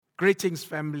Greetings,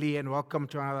 family, and welcome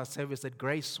to another service at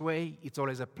Graceway. It's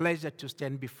always a pleasure to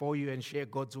stand before you and share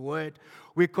God's word.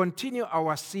 We continue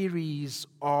our series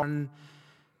on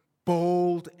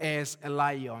bold as a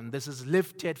lion. This is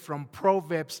lifted from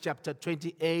Proverbs chapter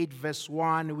 28, verse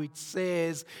 1, which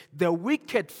says, "The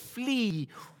wicked flee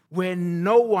when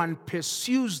no one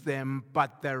pursues them,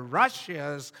 but the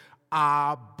righteous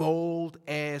are bold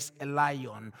as a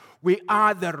lion." We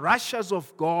are the righteous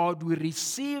of God. We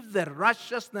receive the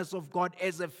righteousness of God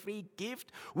as a free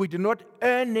gift. We do not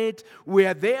earn it. We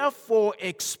are therefore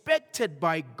expected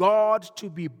by God to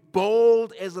be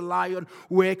bold as a lion.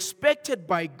 We're expected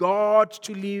by God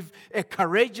to live a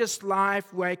courageous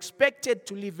life. We're expected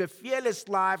to live a fearless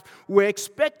life. We're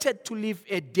expected to live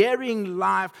a daring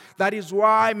life. That is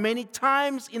why many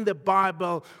times in the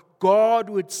Bible, God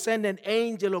would send an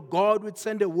angel or God would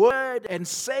send a word and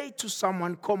say to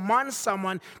someone, command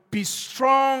someone, be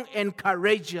strong and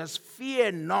courageous,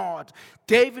 fear not.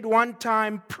 David one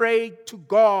time prayed to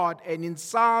God, and in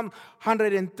Psalm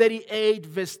 138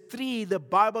 verse 3, the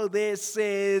Bible there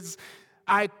says,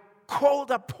 "I called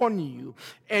upon you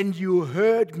and you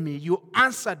heard me, you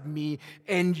answered me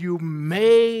and you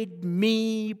made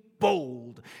me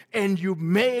bold." And you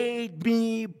made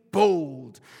me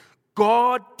bold.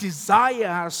 God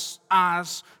desires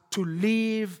us to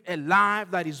live a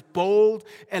life that is bold,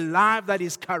 a life that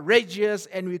is courageous,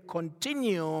 and we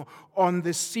continue on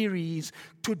the series.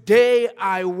 Today,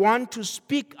 I want to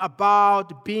speak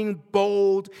about being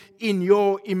bold in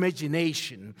your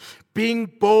imagination. Being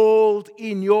bold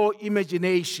in your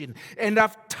imagination. And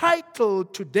I've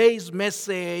titled today's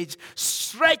message,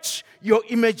 "Stretch Your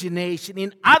Imagination."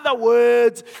 In other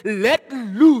words, let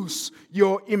loose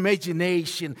your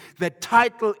imagination. The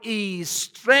title is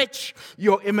 "Stretch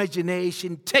Your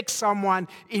Imagination." Take someone,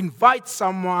 invite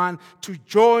someone to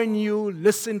join you,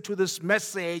 listen to this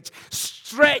message.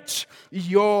 Stretch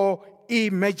your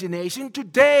imagination.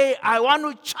 Today, I want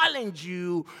to challenge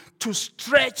you to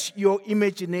stretch your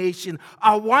imagination.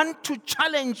 I want to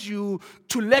challenge you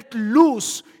to let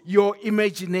loose your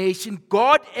imagination.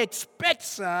 God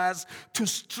expects us to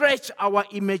stretch our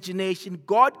imagination.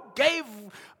 God gave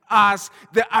us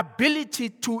the ability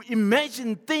to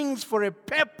imagine things for a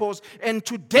purpose. And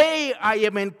today I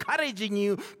am encouraging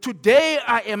you, today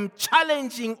I am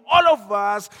challenging all of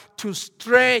us to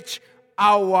stretch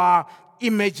our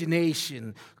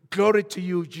imagination. Glory to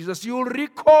you, Jesus. You'll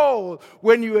recall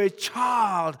when you were a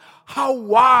child how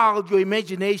wild your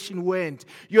imagination went.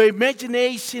 Your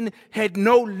imagination had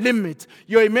no limit.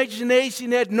 Your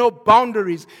imagination had no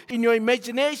boundaries. In your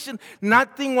imagination,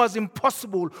 nothing was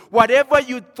impossible. Whatever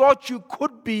you thought you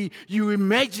could be, you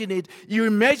imagine it. You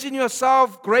imagine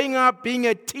yourself growing up being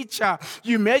a teacher.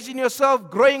 You imagine yourself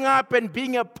growing up and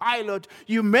being a pilot.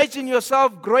 You imagine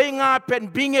yourself growing up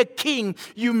and being a king.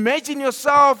 You imagine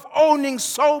yourself owning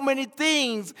so many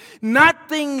things.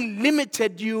 Nothing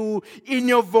limited you in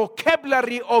your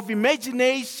vocabulary of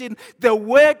imagination. The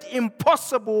word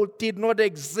impossible did not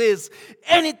exist.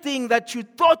 Anything that you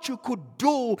thought you could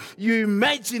do, you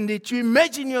imagined it. You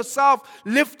imagine yourself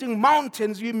lifting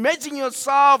mountains. You imagine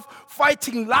yourself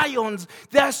fighting lions.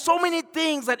 There are so many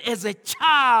things that as a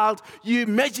child you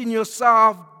imagine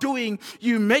yourself doing,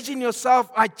 you imagine yourself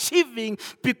achieving,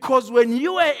 because when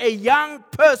you were a young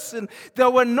person, there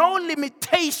were no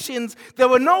limitations, there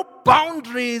were no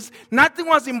boundaries, nothing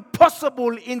was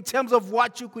impossible in terms of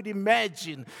what you could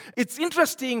imagine. It's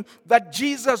interesting that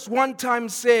Jesus one time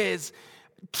says,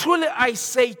 "Truly I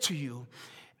say to you,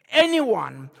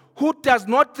 anyone who does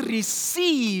not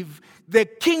receive the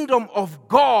kingdom of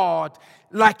God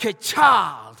like a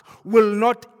child will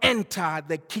not enter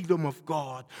the kingdom of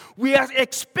God." We are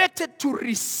expected to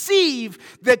receive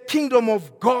the kingdom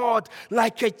of God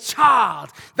like a child.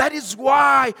 That is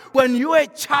why when you were a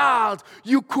child,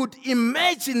 you could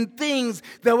imagine things.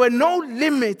 There were no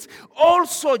limits.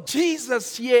 Also,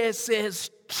 Jesus here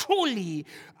says, "Truly,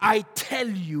 I tell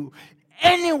you,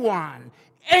 anyone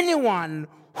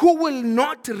who will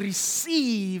not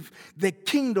receive the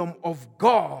kingdom of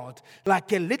God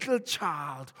like a little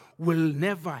child will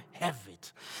never have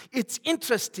it." It's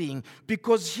interesting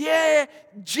because here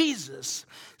Jesus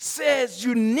says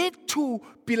you need to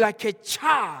be like a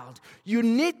child. You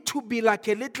need to be like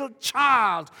a little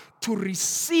child to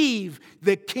receive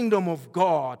the kingdom of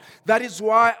God. That is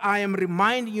why I am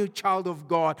reminding you, child of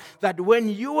God, that when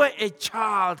you were a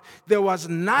child, there was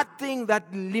nothing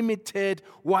that limited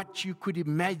what you could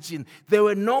imagine. There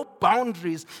were no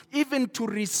boundaries. Even to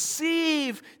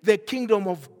receive the kingdom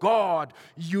of God,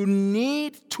 you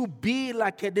need to be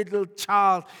like a little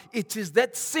child. It is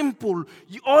that simple.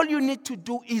 All you need to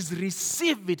do is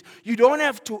receive it. You don't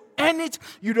have to earn it.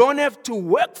 You don't have to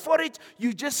work for it.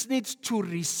 You just need to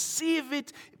receive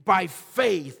it by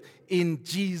faith in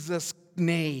Jesus'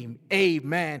 name.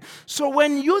 Amen. So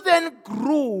when you then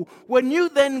grew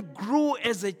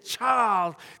as a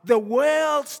child, the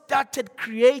world started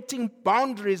creating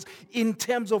boundaries in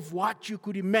terms of what you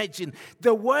could imagine.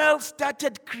 The world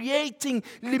started creating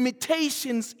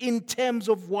limitations in terms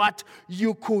of what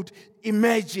you could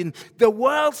imagine. The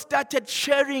world started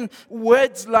sharing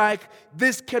words like,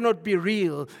 this cannot be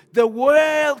real. The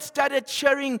world started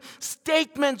sharing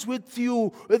statements with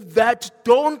you that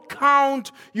don't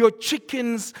count your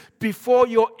chickens before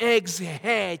your eggs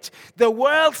hatch. The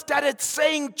world started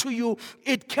saying to you,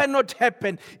 it cannot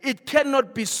happen. It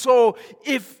cannot be so.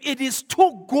 If it is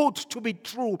too good to be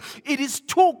true, it is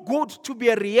too good to be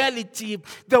a reality.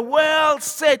 The world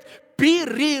said, be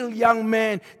real, young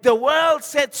man. The world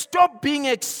said, stop being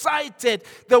excited.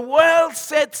 The world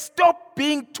said, stop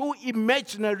being too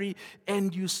imaginary.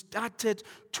 And you started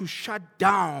to shut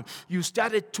down. You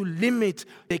started to limit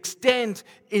the extent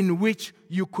in which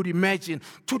you could imagine.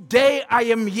 Today, I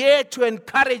am here to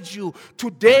encourage you.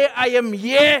 Today, I am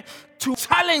here to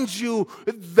challenge you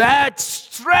that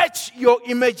stretch your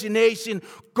imagination.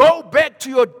 Go back to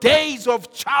your days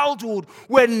of childhood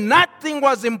when nothing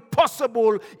was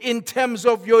impossible in terms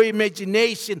of your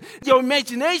imagination. Your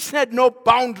imagination had no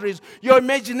boundaries. Your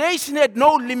imagination had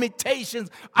no limitations.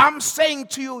 I'm saying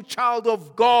to you, child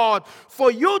of God,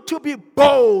 for you to be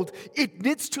bold, it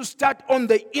needs to start on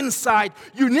the inside.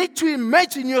 You need to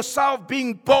imagine yourself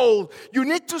being bold. You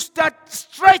need to start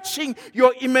stretching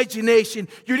your imagination.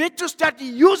 You need to start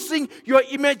using your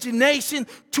imagination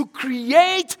to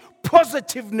create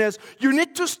positiveness. You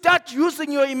need to start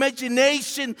using your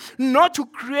imagination not to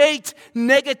create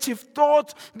negative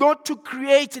thoughts, not to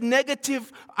create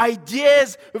negative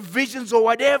ideas, visions, or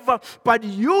whatever, but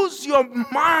use your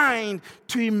mind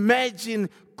to imagine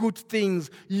good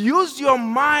things. Use your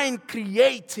mind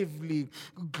creatively.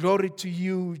 Glory to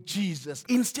you, Jesus.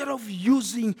 Instead of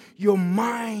using your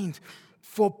mind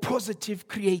for positive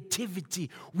creativity,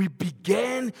 we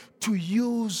began to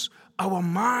use our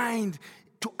mind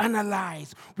to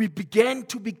analyze. We began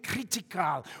to be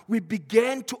critical. We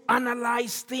began to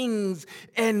analyze things.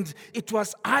 And it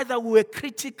was either we were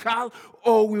critical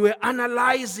or we were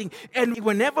analyzing. And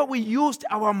whenever we used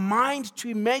our mind to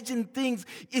imagine things,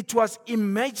 it was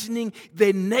imagining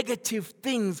the negative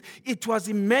things. It was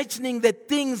imagining the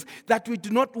things that we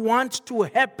do not want to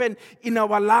happen in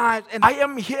our lives. And I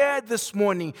am here this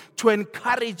morning to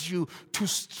encourage you to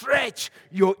stretch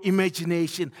your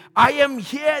imagination. I am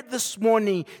here this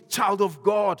morning, child of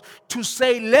God, to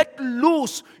say, let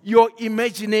loose your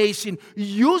imagination.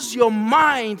 Use your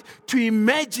mind to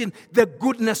imagine the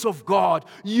goodness of God.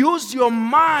 Use your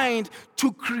mind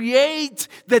to create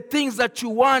the things that you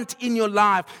want in your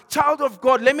life. Child of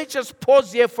God, let me just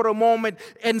pause here for a moment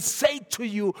and say to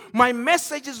you, my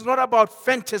message is not about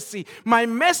fantasy. My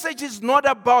message is not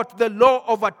about the law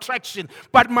of attraction,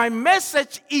 but my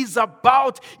message is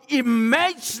about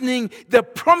imagining the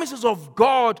promises of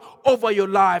God over your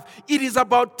life. It is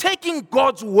about taking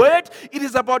God's word. It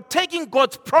is about taking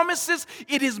God's promises.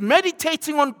 It is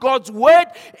meditating on God's word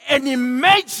and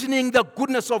imagining the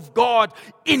goodness of God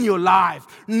in your life.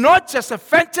 Not just a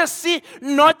fantasy,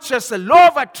 not just a law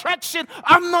of attraction.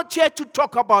 I'm not here to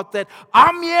talk about that.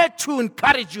 I'm here to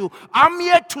encourage you. I'm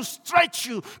here to stretch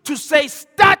you, to say,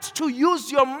 start to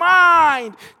use your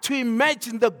mind to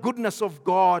imagine the goodness of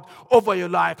God over your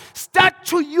life. Start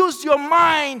to use your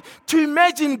mind to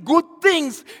imagine good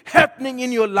things happening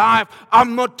in your life.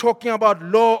 I'm not talking about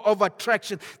law of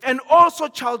attraction. And also,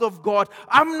 child of God,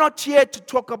 I'm not here to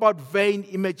talk about vain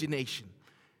imagination.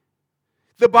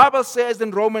 The Bible says in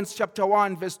Romans chapter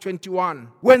 1, verse 21,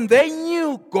 when they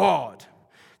knew God,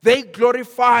 they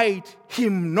glorified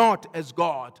him not as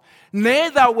God,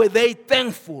 neither were they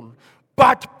thankful,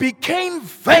 but became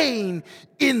vain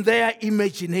in their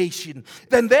imagination.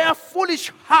 Then their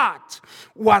foolish heart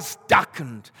was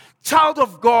darkened. Child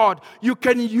of God, you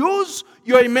can use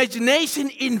your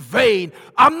imagination in vain.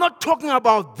 I'm not talking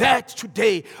about that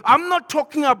today. I'm not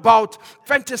talking about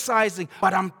fantasizing,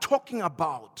 but I'm talking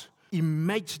about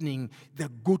imagining the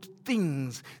good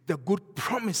things, the good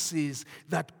promises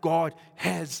that God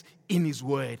has in His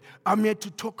Word. I'm here to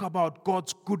talk about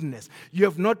God's goodness. You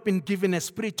have not been given a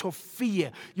spirit of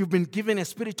fear. You've been given a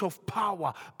spirit of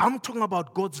power. I'm talking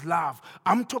about God's love.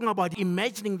 I'm talking about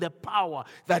imagining the power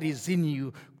that is in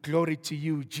you. Glory to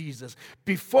you, Jesus.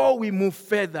 Before we move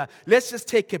further, let's just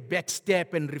take a back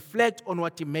step and reflect on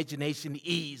what imagination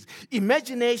is.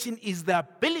 Imagination is the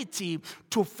ability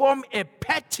to form a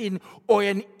pattern or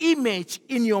an image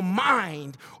in your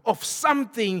mind of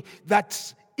something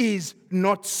that is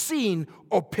not seen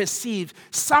or perceived,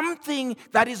 something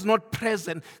that is not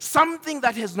present, something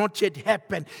that has not yet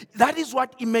happened. That is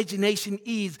what imagination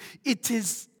is. It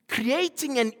is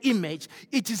creating an image,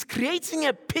 it is creating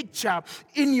a picture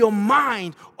in your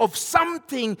mind of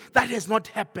something that has not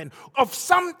happened, of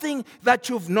something that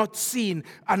you've not seen.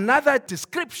 Another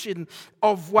description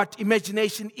of what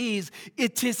imagination is,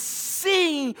 it is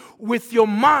seeing with your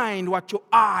mind what your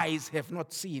eyes have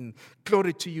not seen.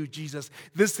 Glory to you, Jesus.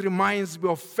 This reminds me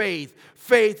of faith.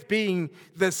 Faith being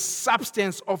the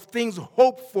substance of things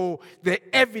hoped for,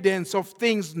 the evidence of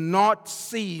things not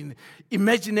seen.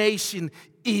 Imagination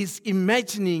is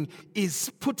imagining,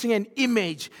 is putting an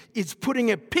image, is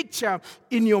putting a picture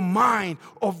in your mind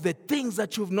of the things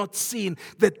that you've not seen,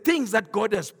 the things that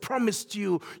God has promised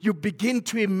you. You begin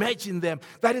to imagine them.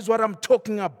 That is what I'm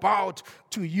talking about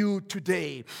to you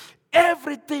today.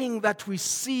 Everything that we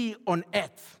see on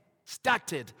earth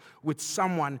started with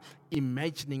someone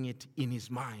imagining it in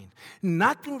his mind.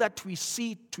 Nothing that we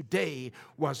see today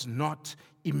was not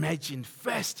imagined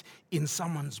first in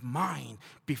someone's mind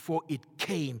before it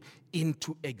came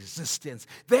into existence.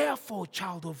 Therefore,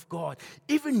 child of God,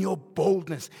 even your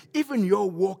boldness, even your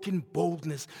walk in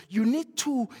boldness, you need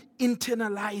to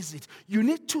internalize it. You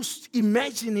need to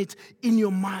imagine it in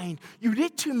your mind. You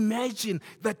need to imagine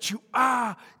that you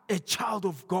are a child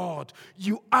of God.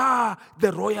 You are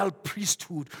the royal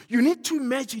priesthood. You need to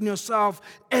imagine yourself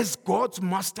as God's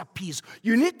masterpiece.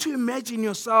 You need to imagine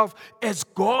yourself as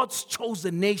God's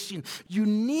chosen nation. You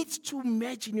need to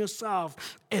imagine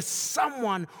yourself as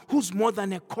someone who's more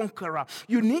than a conqueror.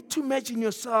 You need to imagine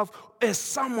yourself as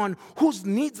someone whose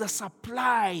needs are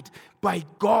supplied by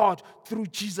God through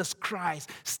Jesus Christ.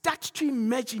 Start to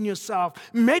imagine yourself.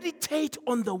 Meditate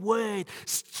on the word.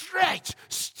 Stretch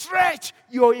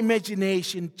your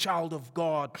imagination, child of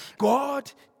God.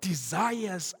 God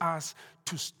desires us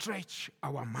to stretch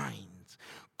our minds.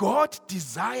 God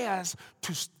desires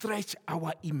to stretch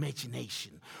our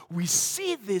imagination. We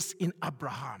see this in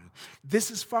Abraham.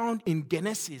 This is found in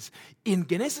Genesis. In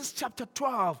Genesis chapter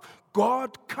 12,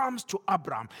 God comes to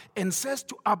Abram and says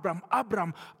to Abram,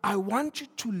 Abram, I want you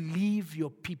to leave your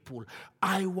people.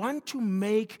 I want to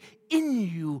make in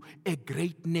you a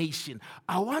great nation.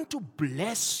 I want to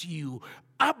bless you.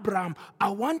 Abram, I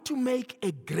want to make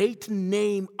a great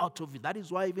name out of it. That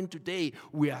is why even today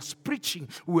we are preaching,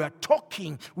 we are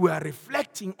talking, we are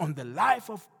reflecting on the life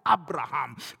of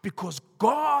Abraham, because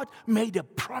God made a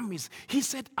promise. He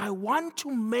said, I want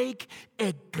to make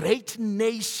a great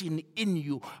nation in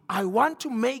you. I want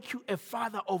to make you a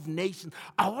father of nations.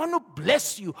 I want to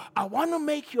bless you. I want to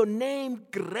make your name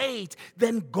great.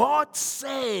 Then God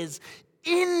says,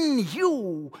 in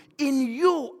you,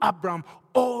 Abram,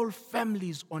 all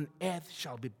families on earth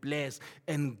shall be blessed.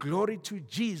 And glory to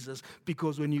Jesus,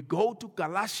 because when you go to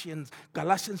Galatians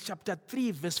chapter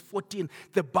 3, verse 14,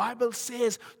 the Bible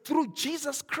says, through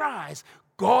Jesus Christ,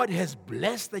 God has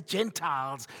blessed the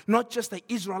Gentiles, not just the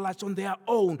Israelites on their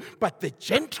own, but the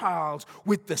Gentiles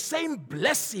with the same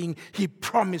blessing He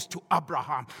promised to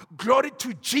Abraham. Glory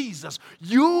to Jesus.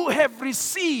 You have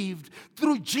received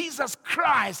through Jesus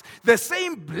Christ the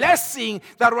same blessing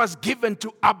that was given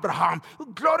to Abraham.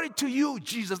 Glory to you,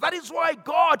 Jesus. That is why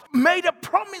God made a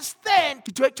promise then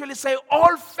to actually say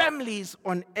all families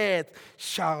on earth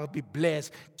shall be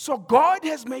blessed. So God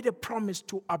has made a promise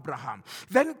to Abraham.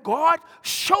 Then God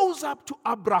shows up to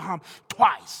Abraham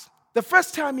twice. The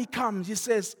first time He comes, He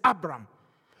says, Abram,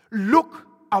 look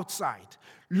outside.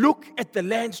 Look at the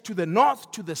land to the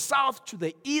north, to the south, to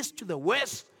the east, to the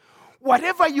west.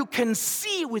 Whatever you can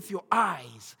see with your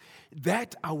eyes,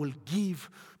 that I will give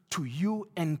to you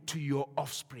and to your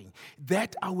offspring.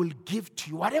 That I will give to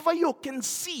you. Whatever you can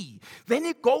see. Then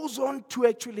He goes on to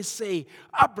actually say,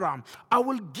 Abram, I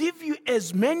will give you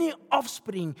as many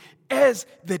offspring as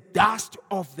the dust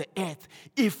of the earth.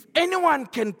 If anyone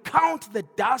can count the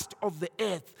dust of the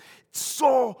earth,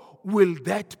 so will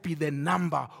that be the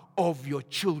number of your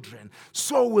children.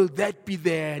 So will that be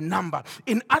their number.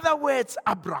 In other words,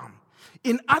 Abram,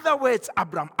 In other words,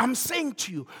 Abraham, I'm saying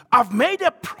to you, I've made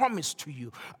a promise to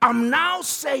you. I'm now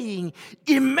saying,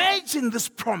 imagine this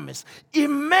promise.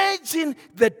 Imagine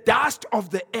the dust of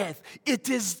the earth. It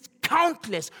is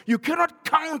countless. You cannot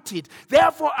count it.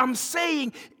 Therefore, I'm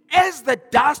saying, as the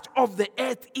dust of the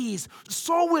earth is,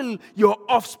 so will your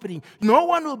offspring. No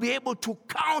one will be able to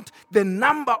count the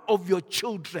number of your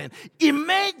children.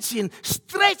 Imagine,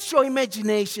 stretch your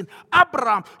imagination.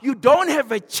 Abraham, you don't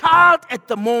have a child at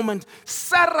the moment.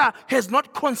 Sarah has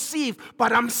not conceived.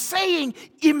 But I'm saying,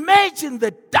 imagine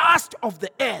the dust of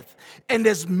the earth. And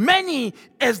as many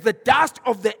as the dust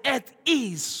of the earth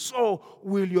is, so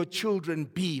will your children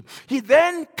be. He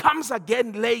then comes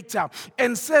again later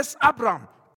and says, Abraham,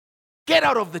 get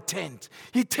out of the tent.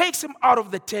 He takes him out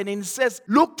of the tent and he says,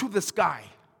 look to the sky.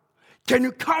 Can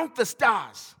you count the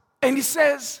stars? And he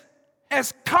says,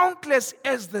 as countless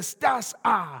as the stars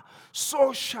are,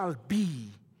 so shall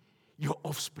be your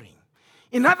offspring.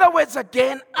 In other words,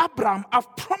 again, Abraham,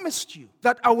 I've promised you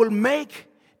that I will make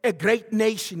a great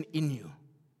nation in you.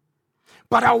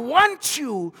 But I want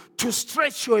you to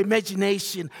stretch your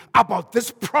imagination about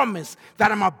this promise that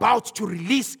I'm about to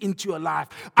release into your life.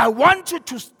 I want you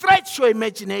to stretch your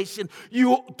imagination.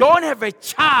 You don't have a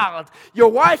child. Your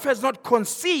wife has not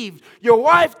conceived. Your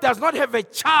wife does not have a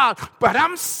child. But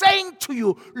I'm saying to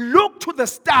you, look to the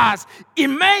stars.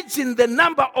 Imagine the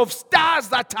number of stars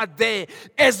that are there.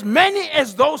 As many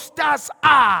as those stars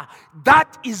are,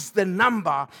 that is the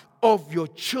number of your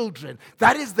children.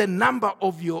 That is the number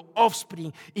of your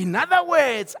offspring. In other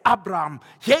words, Abraham,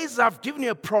 here's, I've given you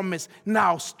a promise.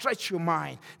 Now stretch your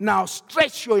mind. Now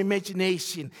stretch your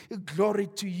imagination. Glory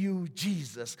to you,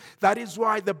 Jesus. That is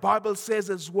why the Bible says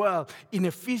as well in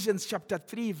Ephesians chapter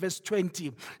 3 verse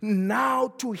 20, now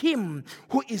to him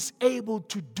who is able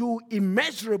to do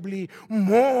immeasurably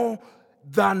more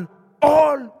than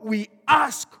all we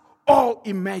ask or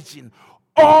imagine.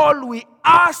 All we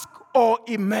ask or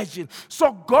imagine.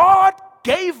 So God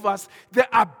gave us the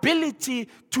ability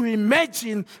to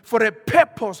imagine for a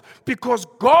purpose, because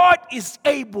God is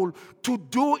able to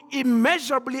do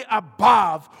immeasurably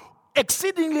above,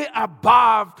 exceedingly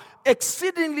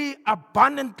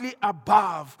abundantly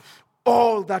above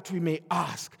all that we may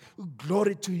ask.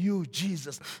 Glory to you,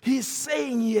 Jesus. He's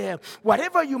saying here,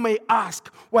 whatever you may ask,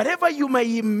 whatever you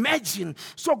may imagine.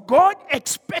 So God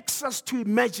expects us to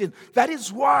imagine. That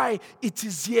is why it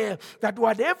is here that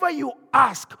whatever you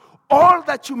ask, all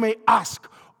that you may ask,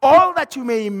 all that you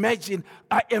may imagine,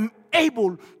 I am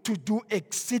able to do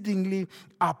exceedingly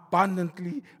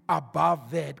abundantly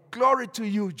above that. Glory to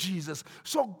you, Jesus.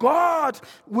 So God,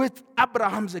 with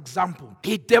Abraham's example,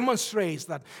 he demonstrates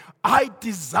that I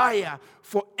desire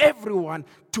for everyone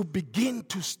to begin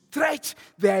to stretch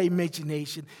their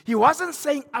imagination. He wasn't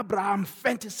saying Abraham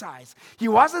fantasize. He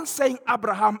wasn't saying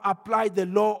Abraham apply the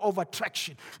law of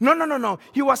attraction. No.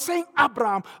 He was saying,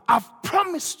 Abraham, I've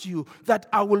promised you that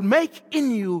I will make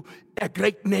in you a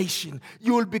great nation.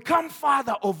 You will become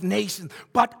father of nations.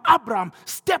 But Abraham,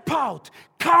 step out.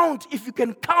 Count, if you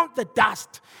can count the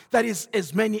dust, that is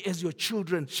as many as your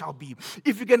children shall be.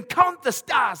 If you can count the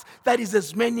stars, that is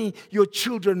as many your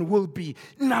children will be.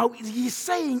 Now, he's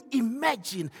saying,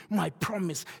 imagine my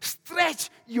promise. Stretch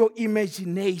your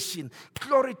imagination.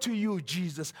 Glory to you,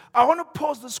 Jesus. I want to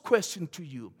pose this question to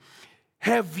you.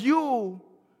 Have you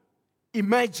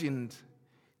imagined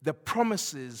the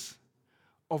promises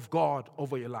of God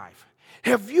over your life?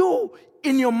 Have you,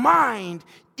 in your mind,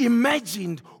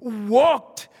 imagined,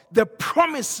 walked the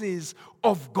promises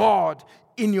of God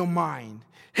in your mind?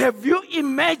 Have you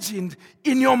imagined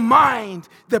in your mind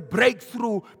the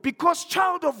breakthrough? Because,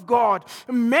 child of God,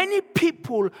 many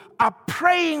people are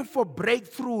praying for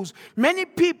breakthroughs. Many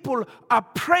people are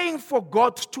praying for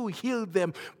God to heal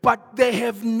them, but they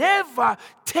have never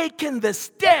taken the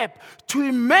step to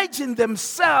imagine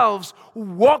themselves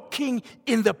walking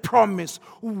in the promise,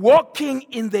 walking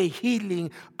in the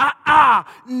healing.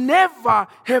 Never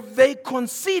have they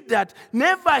considered,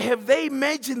 never have they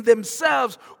imagined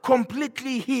themselves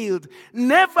completely healed.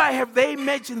 Never have they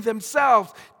imagined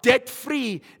themselves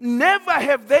debt-free. Never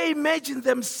have they imagined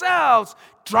themselves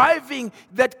driving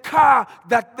that car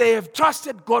that they have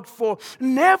trusted God for.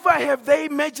 Never have they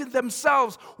imagined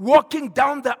themselves walking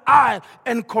down the aisle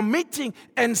and committing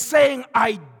and saying,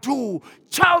 I do.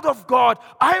 Child of God,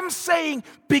 I am saying,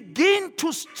 begin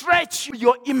to stretch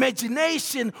your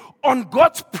imagination on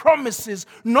God's promises,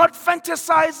 not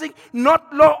fantasizing,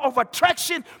 not law of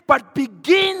attraction, but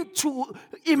begin to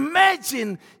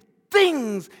imagine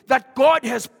things that God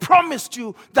has promised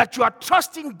you, that you are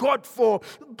trusting God for.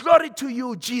 Glory to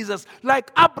you, Jesus.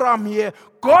 Like Abraham here,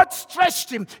 God stretched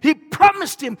him. He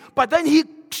promised him, but then he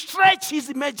stretch his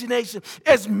imagination.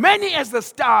 As many as the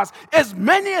stars, as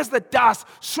many as the dust,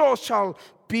 so shall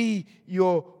be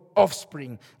your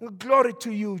offspring. Glory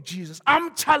to you, Jesus.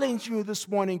 I'm challenging you this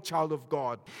morning, child of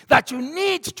God, that you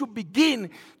need to begin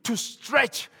to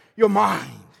stretch your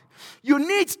mind. You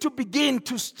need to begin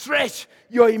to stretch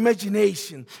your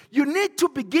imagination. You need to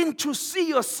begin to see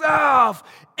yourself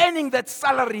earning that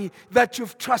salary that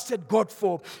you've trusted God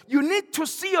for. You need to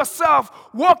see yourself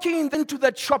walking into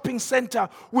that shopping center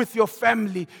with your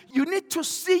family. You need to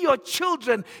see your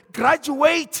children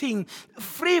graduating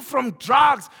free from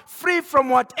drugs, free from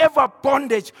whatever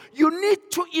bondage. You need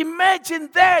to imagine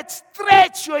that.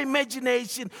 Stretch your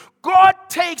imagination. God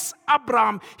takes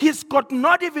Abraham. He's got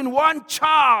not even one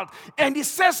child. And he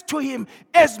says to him,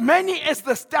 as many as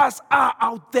the stars are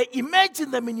out there,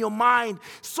 imagine them in your mind.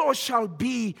 So shall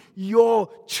be your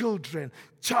children.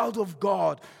 Child of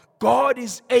God, God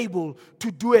is able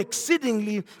to do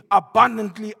exceedingly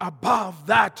abundantly above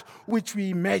that which we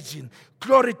imagine.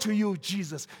 Glory to you,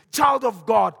 Jesus. Child of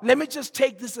God, let me just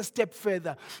take this a step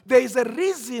further. There is a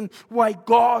reason why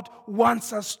God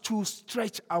wants us to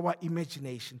stretch our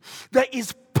imagination. There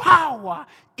is power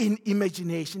in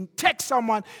imagination. Take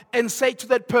someone and say to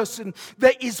that person,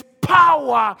 there is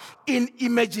power in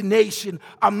imagination.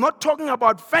 I'm not talking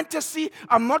about fantasy.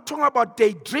 I'm not talking about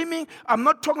daydreaming. I'm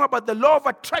not talking about the law of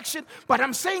attraction. But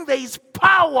I'm saying there is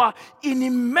power in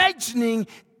imagining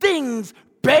things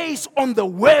based on the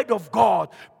word of God,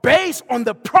 based on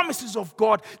the promises of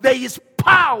God. There is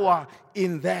power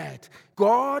in that.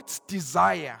 God's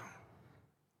desire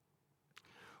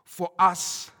for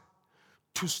us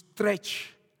to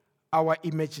stretch our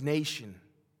imagination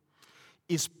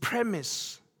is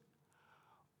premised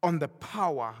on the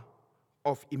power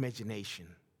of imagination.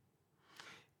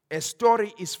 A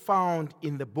story is found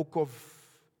in the book of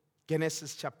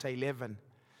Genesis chapter 11.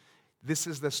 This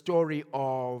is the story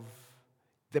of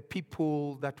the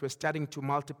people that were starting to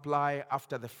multiply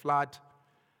after the flood.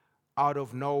 Out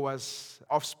of Noah's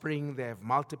offspring, they have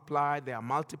multiplied, they are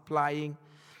multiplying,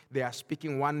 they are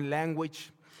speaking one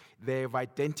language. They've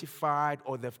identified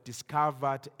or they've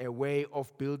discovered a way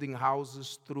of building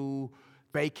houses through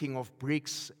baking of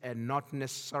bricks and not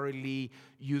necessarily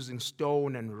using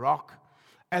stone and rock.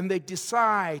 And they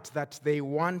decide that they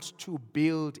want to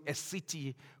build a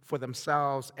city for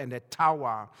themselves and a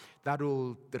tower that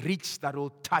will reach, that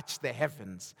will touch the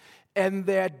heavens. And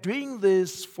they're doing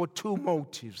this for two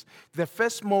motives. The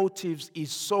first motive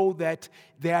is so that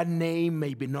their name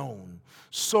may be known,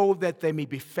 so that they may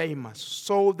be famous,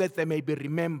 so that they may be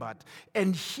remembered.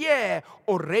 And here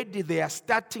already they are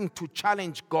starting to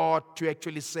challenge God to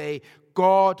actually say,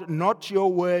 God, not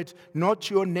your word, not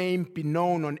your name be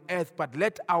known on earth, but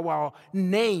let our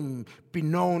name be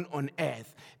known on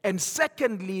earth. And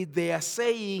secondly, they are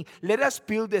saying, let us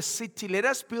build a city, let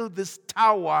us build this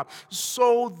tower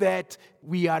so that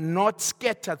we are not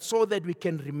scattered, so that we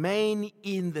can remain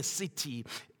in the city.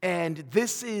 And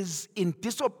this is in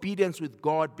disobedience with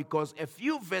God, because a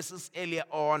few verses earlier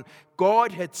on,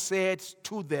 God had said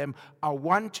to them, I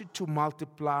want you to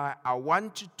multiply, I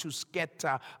want you to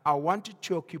scatter, I want you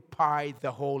to occupy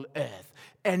the whole earth.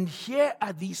 And here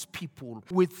are these people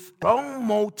with wrong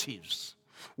motives,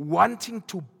 wanting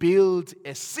to build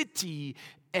a city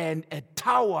and a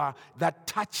tower that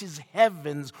touches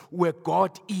heavens where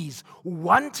God is,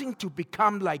 wanting to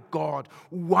become like God,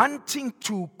 wanting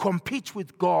to compete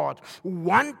with God,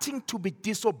 wanting to be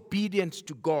disobedient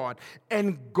to God.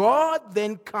 And God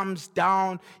then comes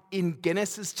down in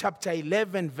Genesis chapter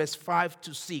 11, verse 5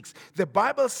 to 6. The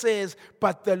Bible says,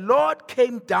 but the Lord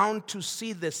came down to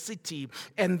see the city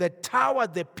and the tower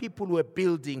the people were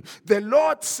building. The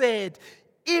Lord said,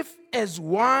 if as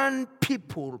one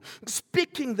people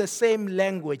speaking the same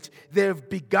language, they've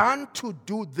begun to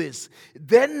do this,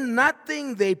 then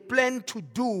nothing they plan to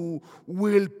do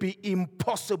will be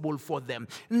impossible for them.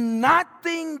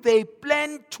 Nothing they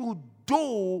plan to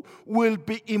do will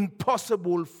be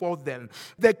impossible for them.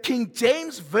 The King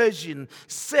James Version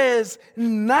says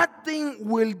nothing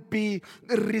will be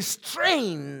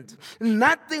restrained.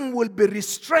 Nothing will be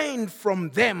restrained from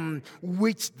them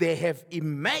which they have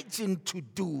imagined to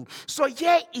do. So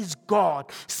here is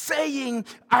God saying,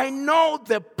 I know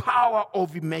the power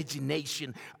of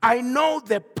imagination. I know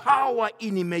the power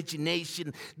in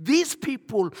imagination. These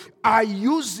people are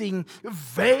using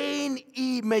vain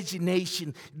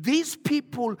imagination. These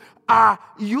people are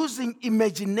using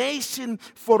imagination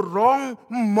for wrong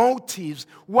motives.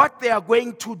 What they are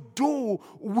going to do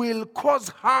will cause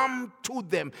harm to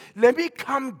them. Let me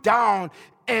come down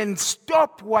and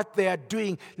stop what they are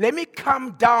doing. Let me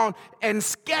come down and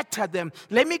scatter them.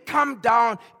 Let me come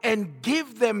down and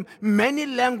give them many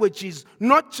languages,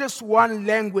 not just one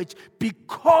language,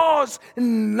 because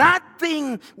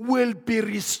nothing will be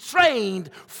restrained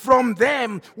from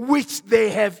them which they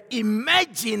have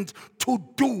imagined to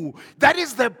do. That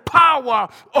is the power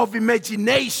of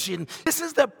imagination. This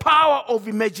is the power of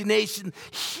imagination.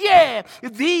 Here,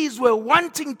 these were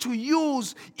wanting to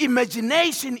use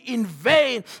imagination in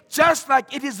vain, just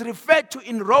like it is referred to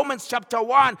in Romans chapter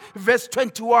 1, verse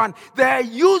 21. They are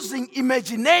using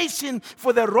imagination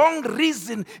for the wrong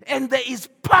reason, and there is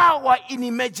power in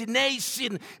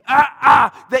imagination.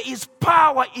 There is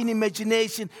power in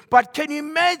imagination. But can you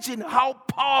imagine how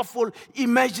powerful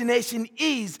imagination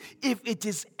is if it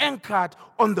is anchored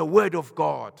on the Word of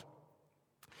God?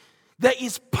 There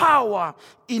is power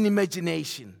in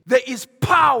imagination. There is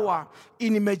power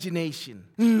in imagination.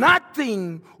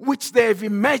 Nothing which they have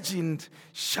imagined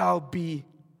shall be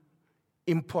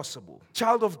impossible.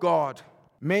 Child of God,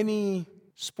 many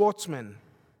sportsmen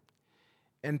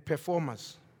and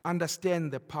performers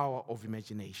understand the power of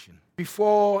imagination.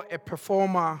 Before a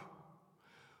performer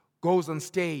goes on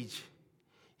stage,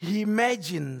 he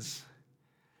imagines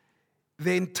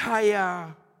the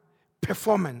entire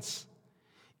performance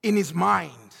in his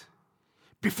mind.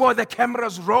 Before the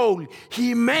cameras roll,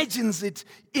 he imagines it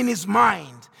in his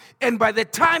mind. And by the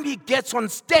time he gets on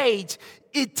stage,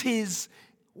 it is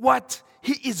what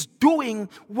he is doing,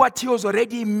 what he was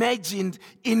already imagined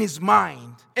in his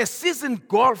mind. A seasoned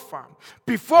golfer,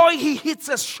 before he hits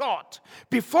a shot,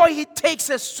 before he takes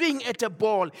a swing at a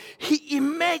ball, he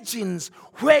imagines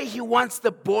where he wants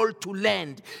the ball to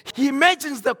land. He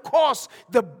imagines the course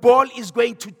the ball is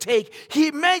going to take. He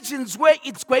imagines where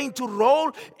it's going to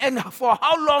roll and for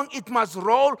how long it must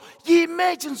roll. He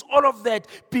imagines all of that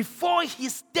before he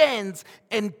stands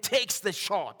and takes the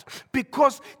shot,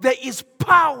 because there is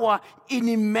power in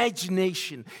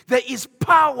imagination. There is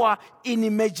power in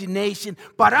imagination.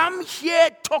 But I'm here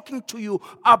talking to you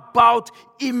about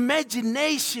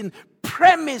imagination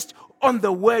premised on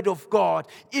the Word of God.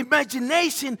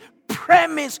 Imagination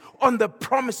premised on the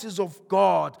promises of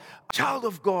God. Child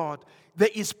of God, there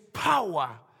is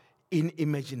power in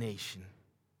imagination.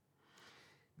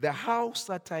 The house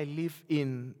that I live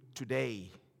in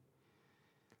today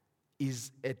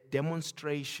is a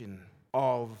demonstration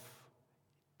of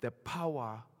the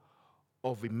power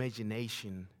of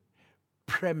imagination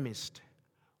premised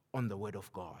on the Word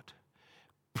of God,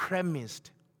 premised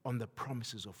on the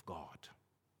promises of God.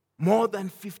 More than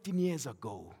 15 years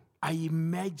ago, I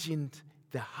imagined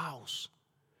the house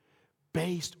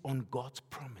based on God's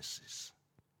promises.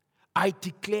 I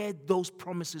declared those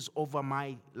promises over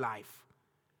my life.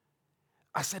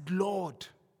 I said, Lord,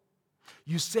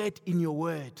 you said in your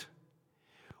word,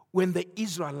 when the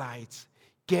Israelites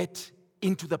get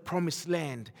into the promised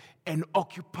land and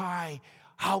occupy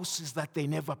houses that they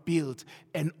never built,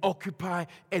 and occupy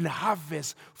and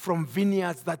harvest from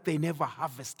vineyards that they never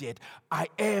harvested. I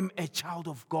am a child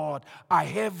of God. I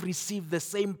have received the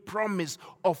same promise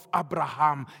of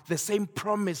Abraham, the same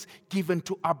promise given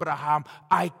to Abraham.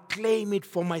 I claim it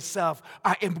for myself.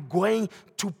 I am going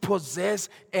to possess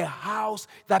a house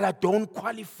that I don't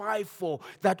qualify for,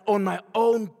 that on my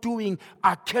own doing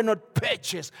I cannot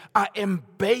purchase. I am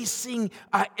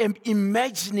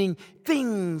imagining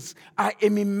things. I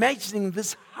am imagining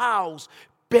this house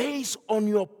based on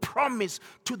your promise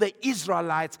to the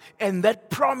Israelites, and that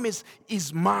promise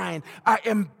is mine. I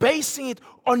am basing it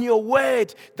on your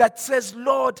word that says,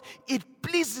 Lord, it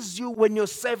pleases you when your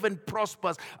servant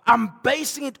prospers. I'm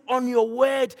basing it on your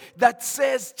word that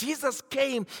says Jesus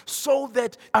came so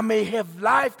that I may have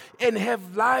life and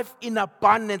have life in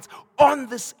abundance on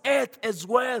this earth as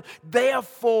well.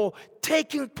 Therefore,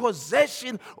 taking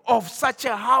possession of such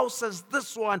a house as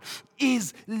this one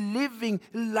is living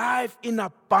life in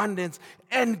abundance.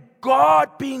 And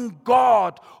God, being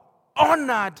God,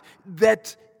 honored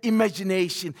that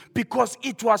imagination because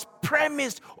it was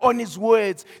premised on his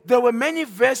words. There were many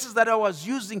verses that I was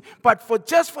using, but for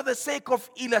the sake of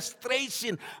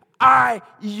illustration, I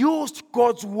used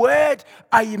God's word.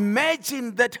 I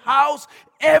imagined that house.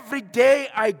 Every day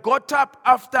I got up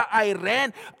after I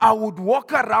ran, I would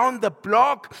walk around the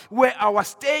block where I was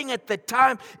staying at the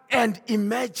time and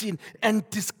imagine and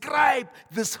describe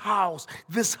this house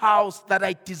that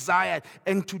I desired.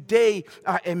 And today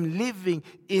I am living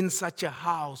in such a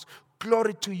house.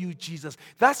 Glory to you, Jesus.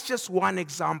 That's just one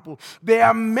example. There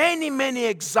are many, many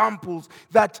examples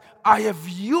that I have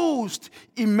used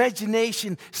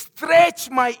imagination, stretch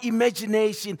my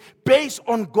imagination based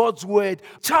on God's word.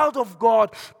 Child of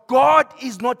God, God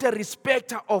is not a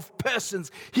respecter of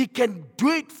persons. He can do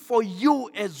it for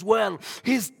you as well.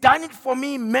 He's done it for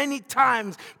me many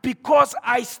times because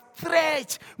I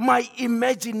stretch my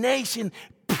imagination,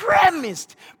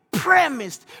 premised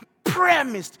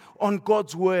on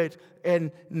God's word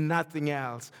and nothing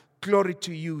else. Glory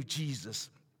to you, Jesus.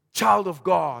 Child of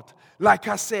God, like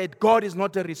I said, God is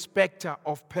not a respecter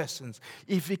of persons.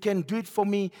 If He can do it for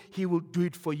me, He will do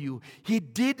it for you. He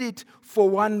did it for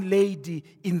one lady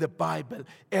in the Bible,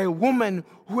 a woman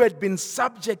who had been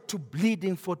subject to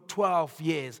bleeding for 12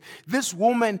 years. This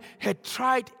woman had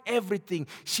tried everything.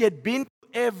 She had been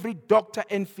every doctor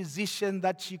and physician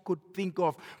that she could think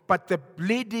of, but the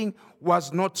bleeding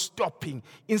was not stopping.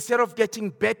 Instead of getting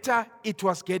better, it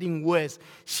was getting worse.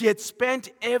 She had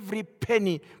spent every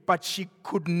penny, but she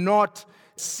could not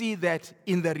see that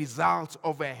in the results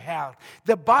of her health.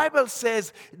 The Bible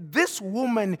says this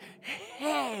woman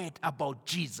heard about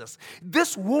Jesus.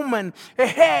 This woman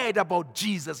heard about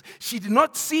Jesus. She did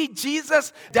not see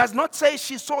Jesus, does not say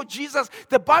she saw Jesus.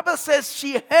 The Bible says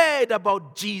she heard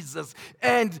about Jesus.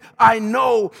 And I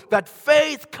know that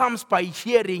faith comes by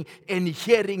hearing, and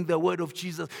hearing the word of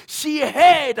Jesus. She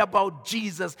heard about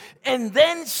Jesus, and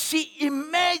then she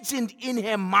imagined in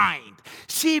her mind.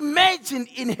 She imagined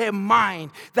in her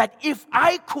mind that if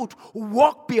I could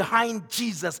walk behind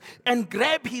Jesus and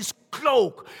grab his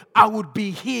cloak, I would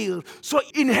be healed. So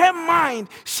in her mind,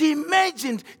 she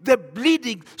imagined the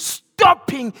bleeding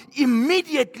stopping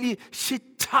immediately. She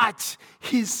touched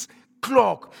his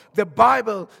cloak. The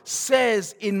Bible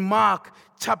says in Mark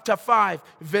chapter 5,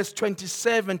 verse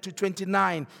 27 to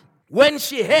 29, when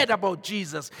she heard about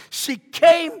Jesus, she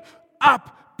came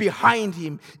up behind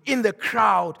him in the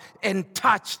crowd and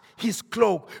touched his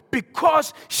cloak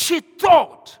because she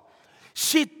thought.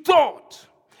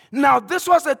 Now, this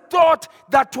was a thought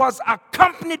that was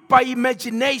accompanied by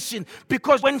imagination,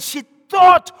 because when she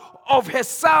thought of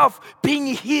herself being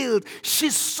healed,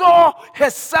 she saw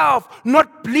herself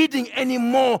not bleeding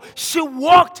anymore. She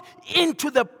walked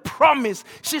into the promise.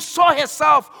 She saw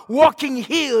herself walking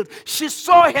healed. She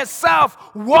saw herself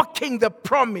walking the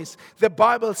promise. The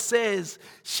Bible says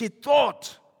she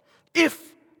thought,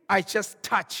 if I just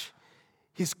touch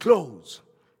his clothes,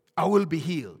 I will be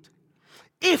healed.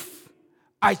 If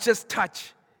I just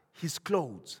touch his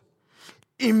clothes.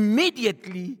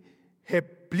 Immediately her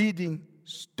bleeding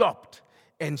stopped,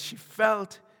 and she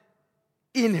felt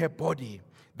in her body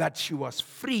that she was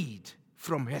freed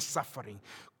from her suffering.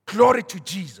 Glory to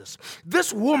Jesus.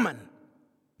 This woman,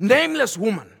 nameless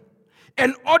woman,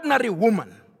 an ordinary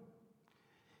woman,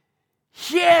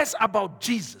 hears about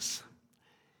Jesus,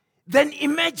 then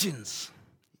imagines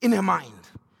in her mind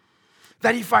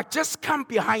that if I just come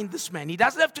behind this man, he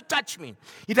doesn't have to touch me.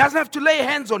 He doesn't have to lay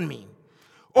hands on me.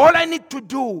 All I need to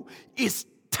do is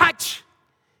touch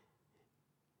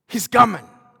his garment.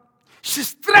 She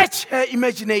stretched her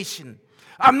imagination.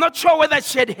 I'm not sure whether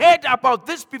she had heard about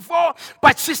this before,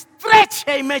 but she stretched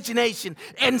her imagination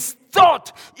and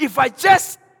thought, if I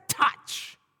just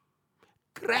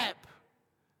grab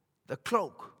the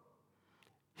cloak,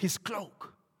 his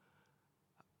cloak,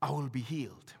 I will be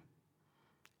healed.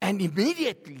 And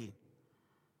immediately,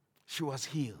 she was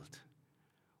healed.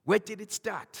 Where did it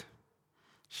start?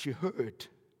 She heard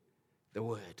the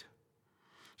word.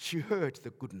 She heard the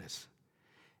goodness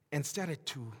and started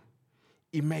to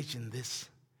imagine this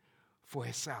for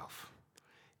herself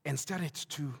and started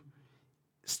to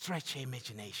stretch her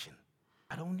imagination.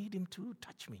 I don't need him to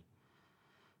touch me.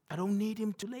 I don't need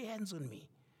him to lay hands on me.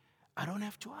 I don't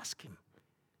have to ask him.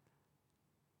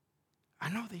 I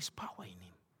know there's power in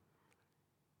him.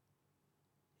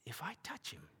 If I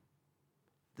touch him,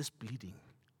 this bleeding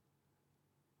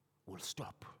will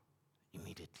stop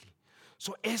immediately.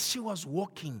 So as she was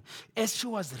walking, as she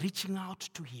was reaching out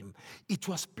to him, it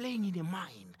was playing in her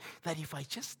mind that if I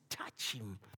just touch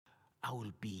him, I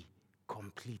will be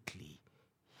completely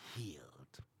healed.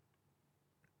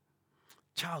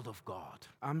 Child of God,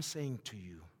 I'm saying to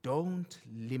you, don't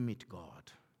limit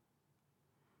God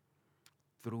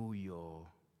through your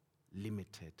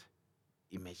limited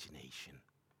imagination.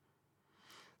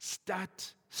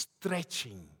 Start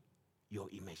stretching your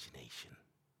imagination.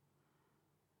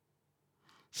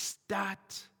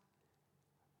 Start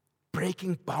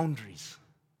breaking boundaries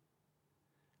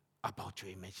about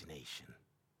your imagination.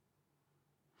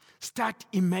 Start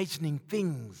imagining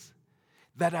things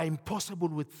that are impossible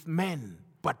with men,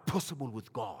 but possible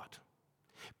with God,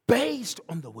 based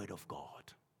on the Word of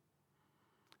God.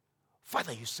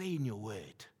 Father, you say in your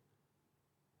word,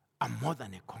 I'm more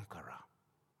than a conqueror.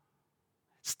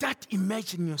 Start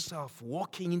imagining yourself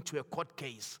walking into a court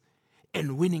case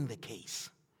and winning the case.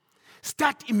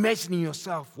 Start imagining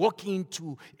yourself walking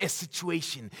into a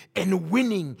situation and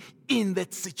winning in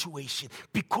that situation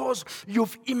because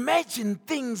you've imagined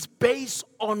things based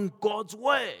on God's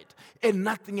word and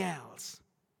nothing else.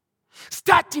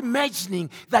 Start imagining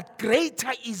that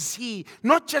greater is He,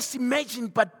 not just imagining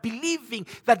but believing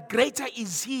that greater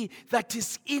is He that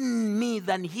is in me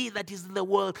than he that is in the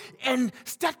world, and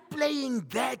start playing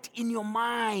that in your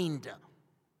mind.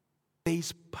 There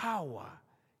is power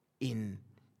in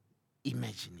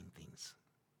imagining things.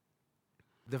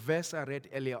 The verse I read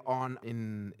earlier on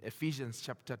in Ephesians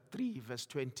chapter 3 verse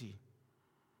 20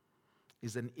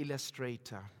 is an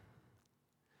illustrator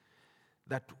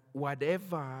that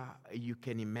whatever you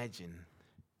can imagine,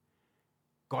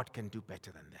 God can do better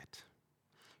than that.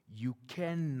 You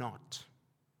cannot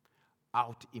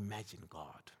out-imagine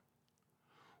God.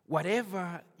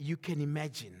 Whatever you can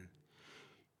imagine,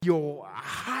 your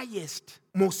highest,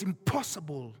 most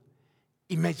impossible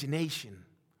imagination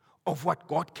of what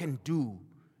God can do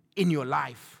in your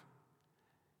life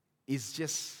is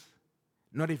just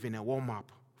not even a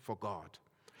warm-up for God.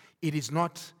 It is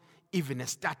not even a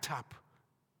startup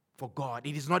for God.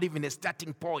 It is not even a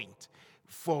starting point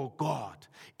for God.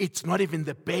 It's not even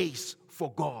the base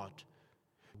for God.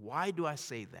 Why do I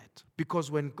say that? Because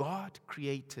when God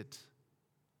created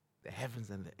the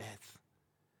heavens and the earth,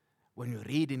 when you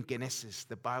read in Genesis,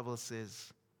 the Bible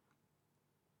says,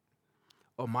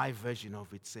 or my version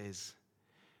of it says,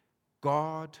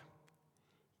 God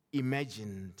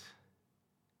imagined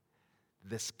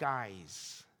the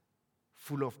skies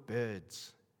full of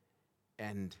birds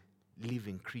and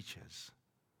living creatures.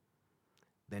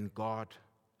 Then God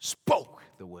spoke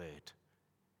the word.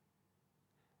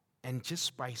 And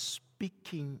just by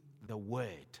speaking the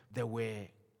word, there were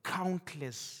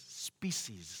countless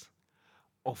species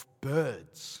of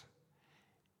birds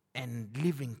and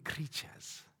living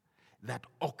creatures that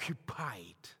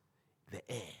occupied the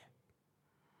air.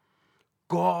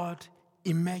 God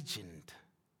imagined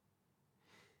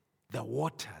the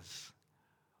waters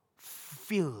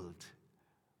filled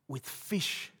with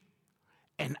fish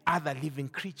and other living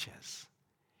creatures.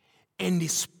 And He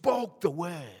spoke the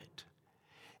word,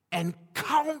 and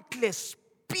countless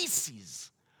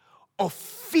species of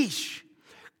fish,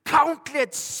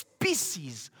 countless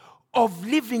species of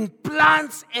living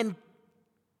plants and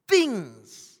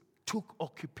things took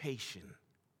occupation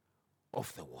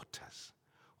of the waters,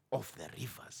 of the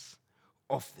rivers,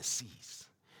 of the seas.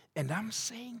 And I'm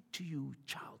saying to you,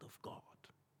 child of God,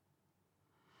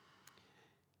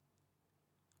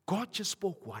 God just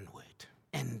spoke one word,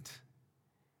 and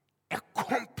a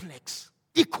complex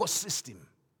ecosystem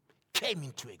came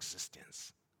into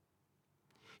existence.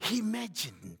 He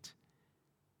imagined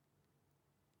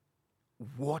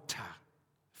water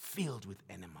filled with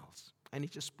animals, and He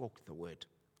just spoke the word,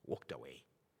 walked away.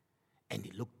 And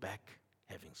He looked back,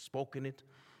 having spoken it,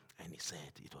 and He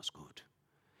said it was good.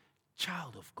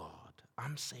 Child of God,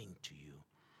 I'm saying to you,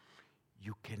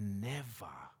 you can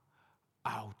never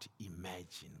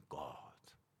out-imagine God.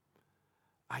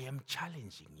 I am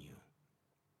challenging you.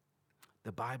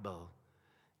 The Bible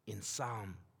in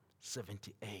Psalm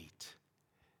 78,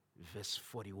 verse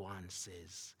 41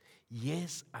 says,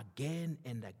 yes, again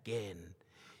and again,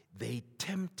 they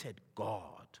tempted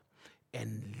God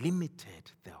and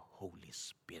limited the Holy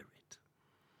Spirit.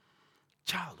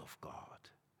 Child of God,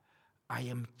 I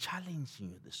am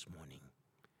challenging you this morning.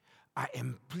 I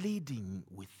am pleading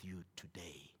with you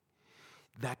today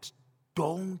that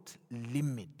don't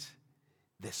limit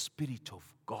the Spirit of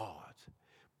God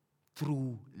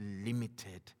through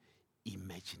limited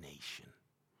imagination,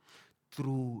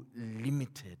 through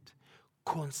limited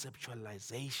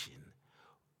conceptualization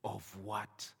of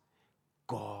what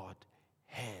God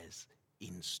has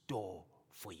in store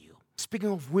for you.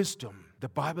 Speaking of wisdom, the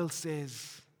Bible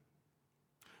says,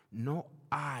 no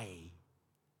eye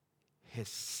has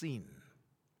seen,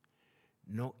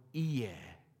 no ear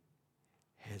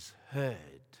has heard,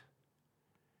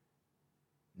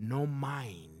 no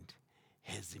mind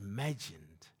has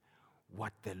imagined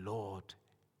what the Lord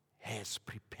has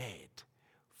prepared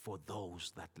for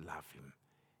those that love Him.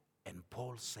 And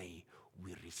Paul say,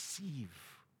 we receive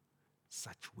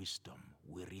such wisdom,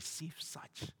 we receive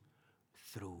such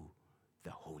through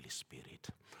the Holy Spirit.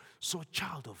 So,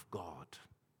 child of God,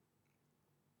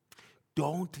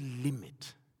 don't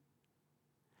limit.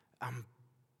 I'm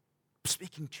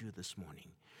speaking to you this morning.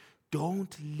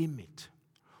 Don't limit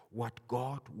what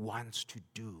God wants to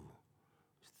do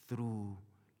through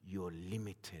your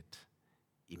limited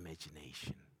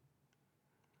imagination.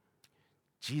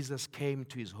 Jesus came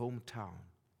to his hometown,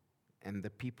 and the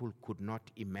people could not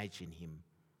imagine him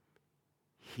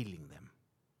healing them.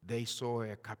 They saw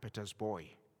a carpenter's boy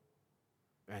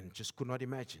and just could not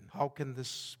imagine. How can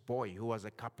this boy, who was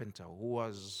a carpenter, who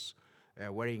was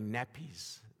wearing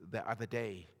nappies the other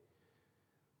day,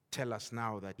 tell us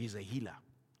now that he's a healer?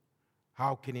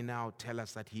 How can he now tell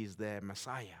us that he is the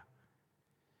Messiah?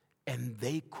 And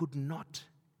they could not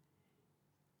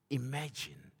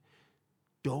imagine.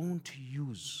 Don't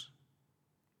use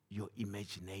your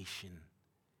imagination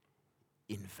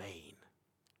in vain.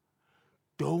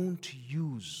 Don't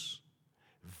use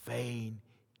vain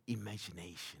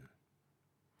imagination.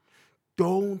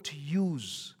 Don't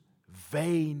use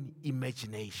vain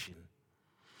imagination.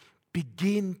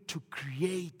 Begin to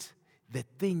create the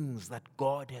things that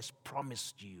God has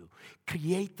promised you.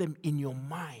 Create them in your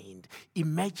mind.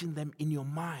 Imagine them in your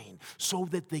mind so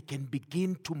that they can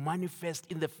begin to manifest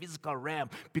in the physical realm,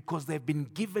 because they've been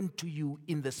given to you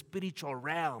in the spiritual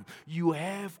realm. You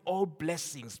have all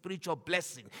blessings, spiritual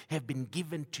blessings have been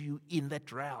given to you in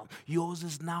that realm. Yours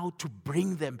is now to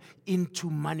bring them into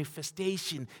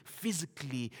manifestation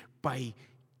physically by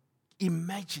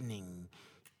imagining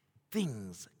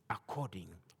things according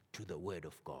to the word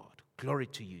of God. Glory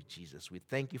to you, Jesus. We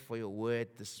thank you for your word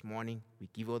this morning. We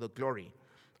give all the glory.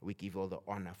 We give all the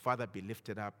honor. Father, be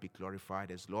lifted up, be glorified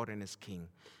as Lord and as King.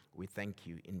 We thank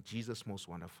you in Jesus' most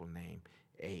wonderful name.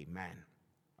 Amen.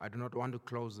 I do not want to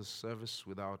close this service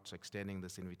without extending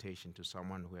this invitation to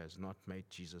someone who has not made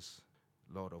Jesus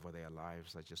Lord over their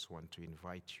lives. I just want to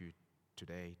invite you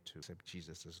today to accept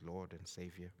Jesus as Lord and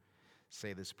Savior.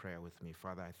 Say this prayer with me.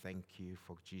 Father, I thank you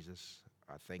for Jesus.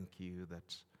 I thank you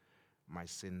that my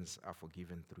sins are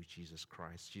forgiven through Jesus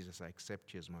Christ. Jesus, I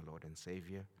accept you as my Lord and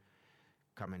Savior.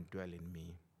 Come and dwell in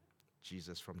me.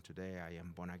 Jesus, from today I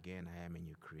am born again. I am a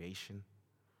new creation.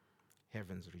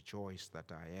 Heavens rejoice that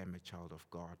I am a child of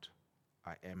God.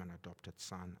 I am an adopted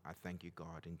son. I thank you,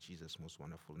 God, in Jesus' most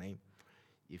wonderful name.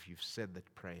 If you've said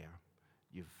that prayer,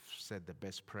 you've said the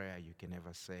best prayer you can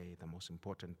ever say, the most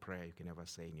important prayer you can ever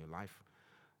say in your life,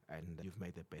 and you've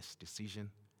made the best decision.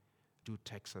 Do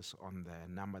text us on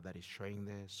the number that is showing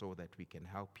there so that we can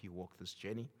help you walk this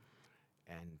journey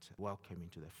and welcome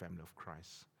into the family of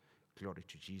Christ. Glory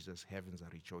to Jesus. Heavens are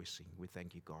rejoicing. We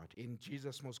thank you, God. In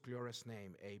Jesus' most glorious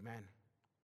name, amen.